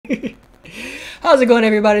How's it going,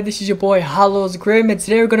 everybody? This is your boy Hollows Grim, and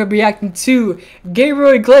today we're going to be reacting to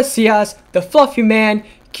Gabriel Iglesias, the Fluffy Man,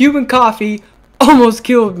 Cuban Coffee, Almost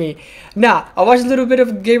Killed Me. Now, I watched a little bit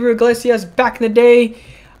of Gabriel Iglesias back in the day.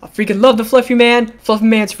 I freaking love the Fluffy Man. Fluffy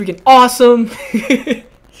Man's freaking awesome.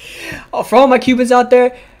 For all my Cubans out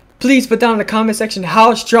there, please put down in the comment section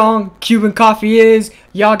how strong Cuban Coffee is.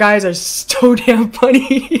 Y'all guys are so damn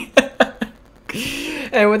funny.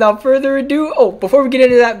 And without further ado, before we get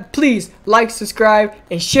into that, please like, subscribe,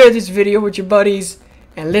 and share this video with your buddies.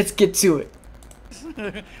 And let's get to it.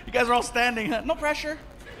 You guys are all standing. No pressure.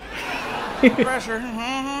 No pressure.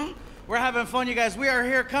 We're having fun, you guys. We are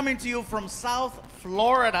here coming to you from South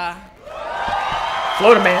Florida.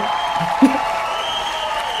 Florida man.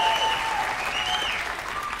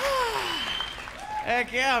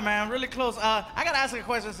 Heck yeah, man. Really close. I got to ask a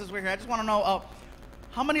question since we're here. I just want to know,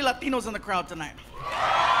 how many Latinos in the crowd tonight?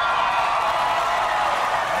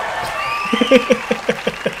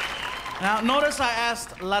 Now, notice I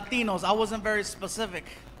asked Latinos. I wasn't very specific.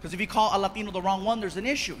 Because if you call a Latino the wrong one, there's an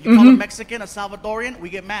issue. You call a Mexican a Salvadorian, we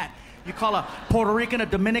get mad. You call a Puerto Rican a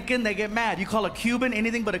Dominican, they get mad. You call a Cuban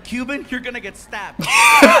anything but a Cuban, you're going to get stabbed.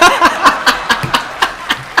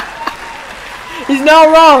 He's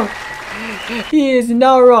not wrong. He is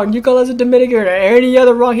not wrong. You call us a Dominican or any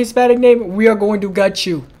other wrong Hispanic name, we are going to gut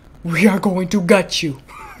you. We are going to gut you.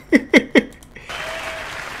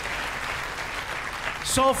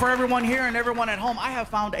 So for everyone here and everyone at home, I have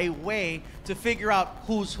found a way to figure out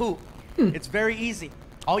who's who. It's very easy.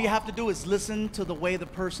 All you have to do is listen to the way the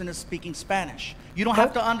person is speaking Spanish. You don't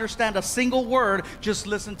have to understand a single word, just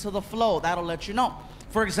listen to the flow. That'll let you know.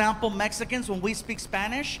 For example, Mexicans, when we speak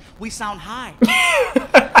Spanish, we sound high.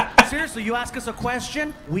 Seriously, you ask us a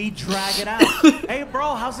question, we drag it out. Hey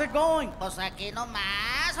bro, how's it going? Pues aquí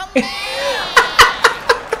nomás, hombre.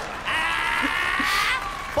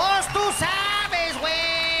 Pues tú sabes, güey.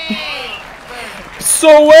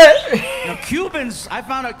 So what? Now Cubans, I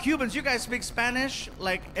found out Cubans, you guys speak Spanish,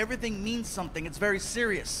 like everything means something. It's very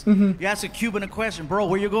serious. You ask a Cuban a question, bro,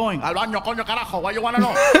 where you going? Al baño, coño, carajo, why you wanna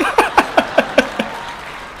know?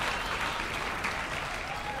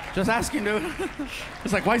 Just asking, dude.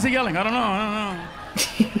 It's like, why is he yelling? I don't know.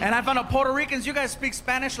 And I found out Puerto Ricans, you guys speak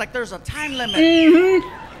Spanish like there's a time limit. You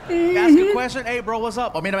ask a question, hey bro, what's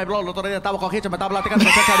up? Oh, mírame bro, el otro día estaba con Hitcher, me estaba platicando,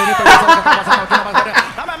 muchacha, venite,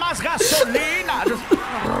 dame más gasolina.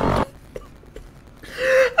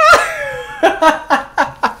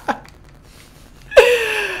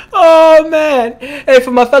 Oh man. Hey,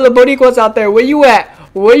 for my fellow Boricuas out there, where you at?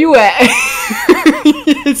 Where you at?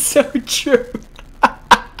 It's so true.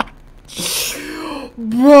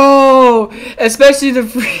 Bro, especially the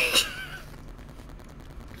freak.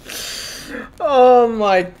 Oh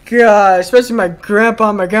my god, especially my grandpa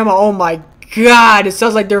and my grandma. Oh my god, it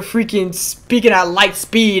sounds like they're freaking speaking at light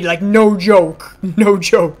speed, like no joke. No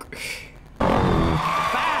joke.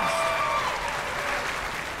 Fast.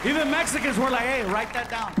 Even Mexicans were like, hey, write that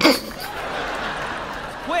down.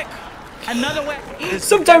 Quick. Another way.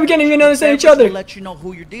 Sometimes we can't even understand each other. To let you know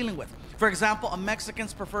who you're dealing with. For example, a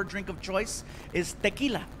Mexican's preferred drink of choice is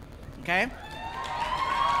tequila, okay?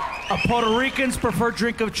 A Puerto Rican's preferred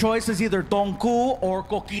drink of choice is either Don Q or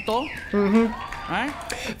Coquito. Right?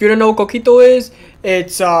 If you don't know what Coquito is,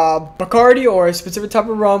 it's Bacardi or a specific type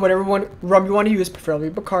of rum, whatever rum you want to use,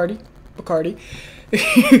 preferably Bacardi.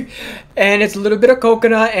 And it's a little bit of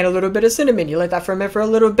coconut and a little bit of cinnamon. You let that ferment for a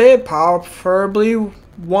little bit, preferably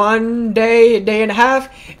 1 day, a day and a half,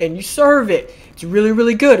 and you serve it. It's really,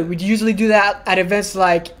 really good. We usually do that at events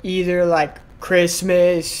like either like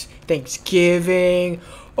Christmas, Thanksgiving,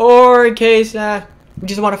 or in case we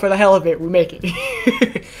just want it for the hell of it, we make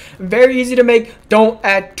it. Very easy to make. Don't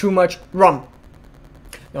add too much rum.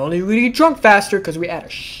 Not only we get drunk faster because we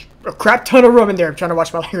add a crap ton of rum in there. I'm trying to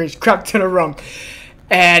watch my language. Crap ton of rum.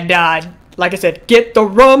 And like I said, get the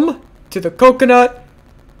rum to the coconut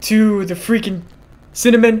to the freaking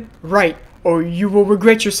cinnamon right, or you will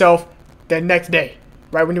regret yourself the next day.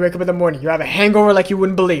 Right when you wake up in the morning, you have a hangover like you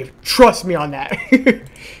wouldn't believe. Trust me on that.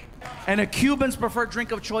 And a Cuban's preferred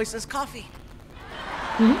drink of choice is coffee.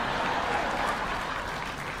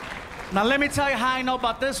 Now let me tell you how I know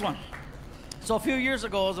about this one. So a few years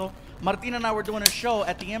ago, Martina and I were doing a show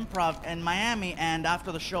at the Improv in Miami, and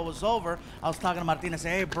after the show was over, I was talking to Martina and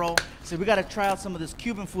said, hey bro, we got to try out some of this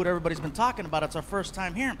Cuban food everybody's been talking about. It's our first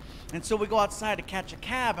time here. And so we go outside to catch a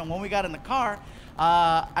cab, and when we got in the car,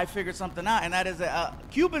 I figured something out, and that is that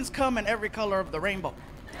Cubans come in every color of the rainbow.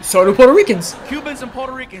 So do Puerto Ricans. Cubans and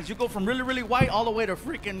Puerto Ricans. You go from really, really white all the way to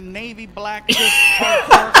freaking navy black, just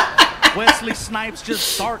hardcore. Wesley Snipes,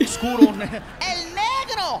 just dark, scuro. El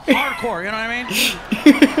negro. no, hardcore, you know what I mean?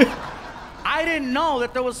 I didn't know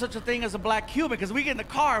that there was such a thing as a black Cuban, because we get in the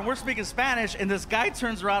car and we're speaking Spanish, and this guy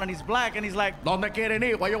turns around and he's black, and he's like, "Donde quieren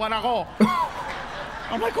ir? Where you wanna go?"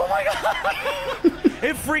 I'm like, oh my God.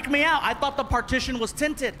 It freaked me out. I thought the partition was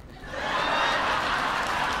tinted.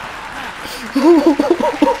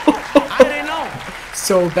 I didn't know.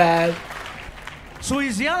 So bad. So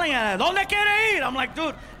he's yelling at us, "Donde quiere ir?" I'm like,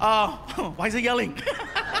 dude, why is he yelling?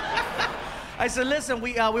 I said, listen,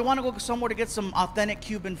 we want to go somewhere to get some authentic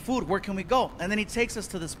Cuban food. Where can we go? And then he takes us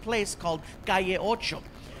to this place called Calle Ocho,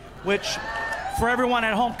 which, for everyone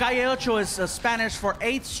at home, Calle Ocho is Spanish for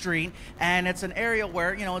 8th Street, and it's an area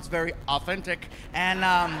where, you know, it's very authentic. And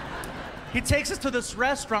he takes us to this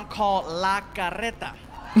restaurant called La Carreta.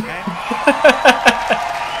 Okay?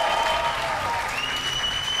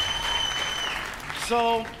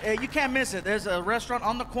 So you can't miss it. There's a restaurant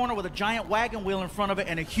on the corner with a giant wagon wheel in front of it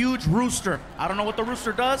and a huge rooster. I don't know what the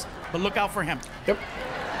rooster does, but look out for him. Yep.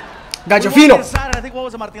 Gallo We fino. went inside, I think, what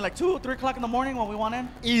was it, Martin? Like 2 or 3 o'clock in the morning when we went in?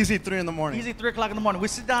 Easy 3 in the morning. Easy 3 o'clock in the morning. We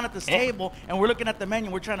sit down at this table and we're looking at the menu.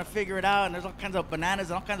 We're trying to figure it out, and there's all kinds of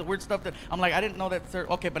bananas and all kinds of weird stuff that I'm like, I didn't know that.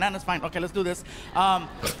 Okay, bananas, fine. Okay, let's do this.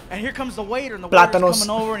 And here comes the waiter, and the waiter's coming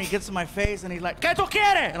over, and he gets in my face, and he's like, "¿Qué tú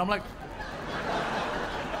quieres?" And I'm like,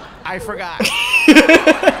 I forgot.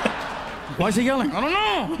 Why is he yelling? I don't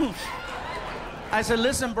know. I said,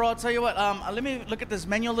 listen, bro, I'll tell you what, let me look at this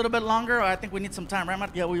menu a little bit longer. I think we need some time, right,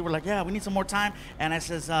 Mark? Yeah, we were like, yeah, we need some more time. And I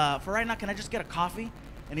says, for right now, can I just get a coffee?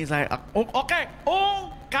 And he's like, okay,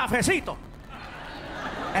 un cafecito.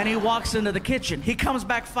 And he walks into the kitchen. He comes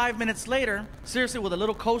back 5 minutes later, seriously, with a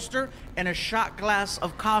little coaster and a shot glass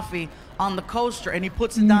of coffee on the coaster. And he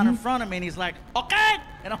puts it down in front of me, and he's like, okay.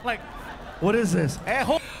 And I'm like, what is this?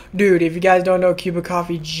 Dude, if you guys don't know Cuban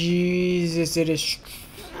coffee, Jesus, it is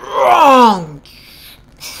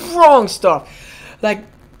strong stuff. Like,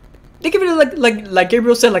 think of it like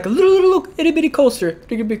Gabriel said, like a little itty bitty coaster.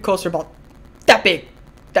 Think of a big coaster about that big,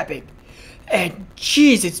 and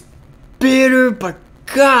jeez, it's bitter, but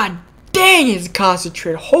god dang, it's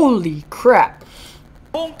concentrated. Holy crap!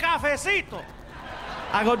 Un cafecito.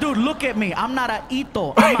 I go, dude, look at me. I'm not a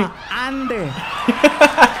Ito. I'm a Ande.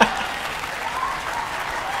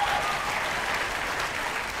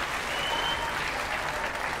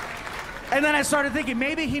 And then I started thinking,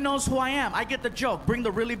 maybe he knows who I am. I get the joke. Bring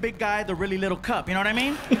the really big guy, the really little cup. You know what I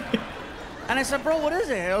mean? And I said, bro, what is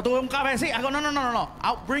it? I go, no.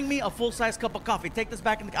 Bring me a full-size cup of coffee. Take this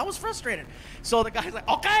back. I was frustrated. So the guy's like,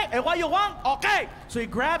 okay, and what you want? Okay. So he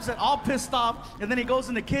grabs it, all pissed off, and then he goes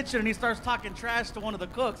in the kitchen and he starts talking trash to one of the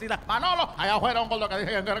cooks. He's like, Manolo,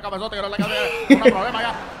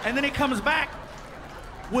 and then he comes back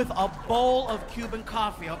with a bowl of Cuban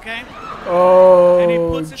coffee, okay? Oh, and he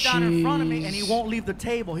puts it down in front of me, and he won't leave the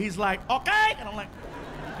table. He's like, okay. And I'm like,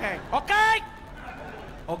 okay.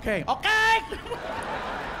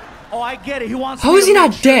 Oh, I get it. He wants. How is he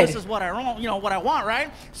not dead? This is what I want, what I want, right?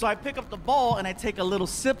 So I pick up the bowl and I take a little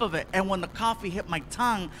sip of it. And when the coffee hit my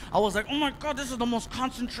tongue, I was like, oh my God, this is the most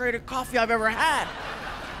concentrated coffee I've ever had.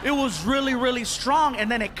 It was really, really strong. And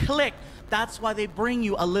then it clicked. That's why they bring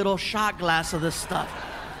you a little shot glass of this stuff.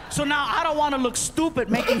 So now I don't want to look stupid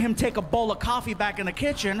making him take a bowl of coffee back in the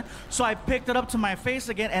kitchen. So I picked it up to my face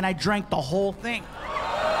again and I drank the whole thing.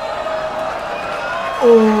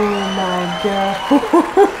 Oh my God.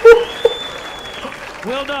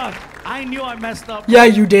 Well done. I knew I messed up. Yeah,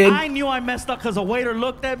 you did. I knew I messed up because the waiter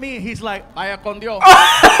looked at me and he's like, vaya con Dios.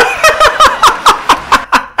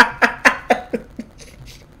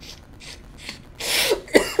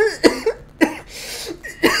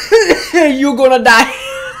 You're gonna die.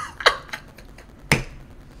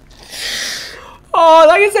 Oh,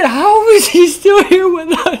 like I said, how is he still here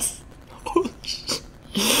with us? Holy shit.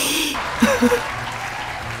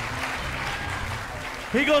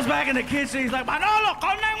 He goes back in the kitchen. He's like, Manolo,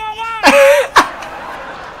 call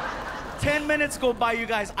 911. 10 minutes go by, you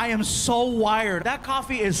guys. I am so wired. That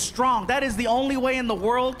coffee is strong. That is the only way in the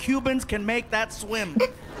world Cubans can make that swim.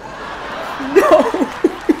 No.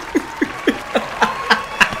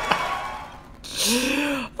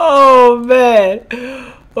 Oh man.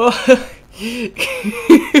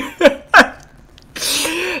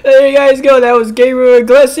 There you guys go. That was Gabriel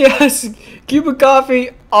Iglesias. Cuban coffee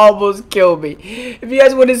almost killed me. If you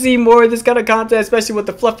guys want to see more of this kind of content, especially with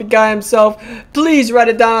the fluffy guy himself, please write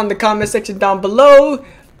it down in the comment section down below.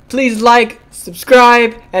 Please like,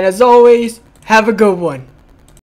 subscribe, and as always, have a good one.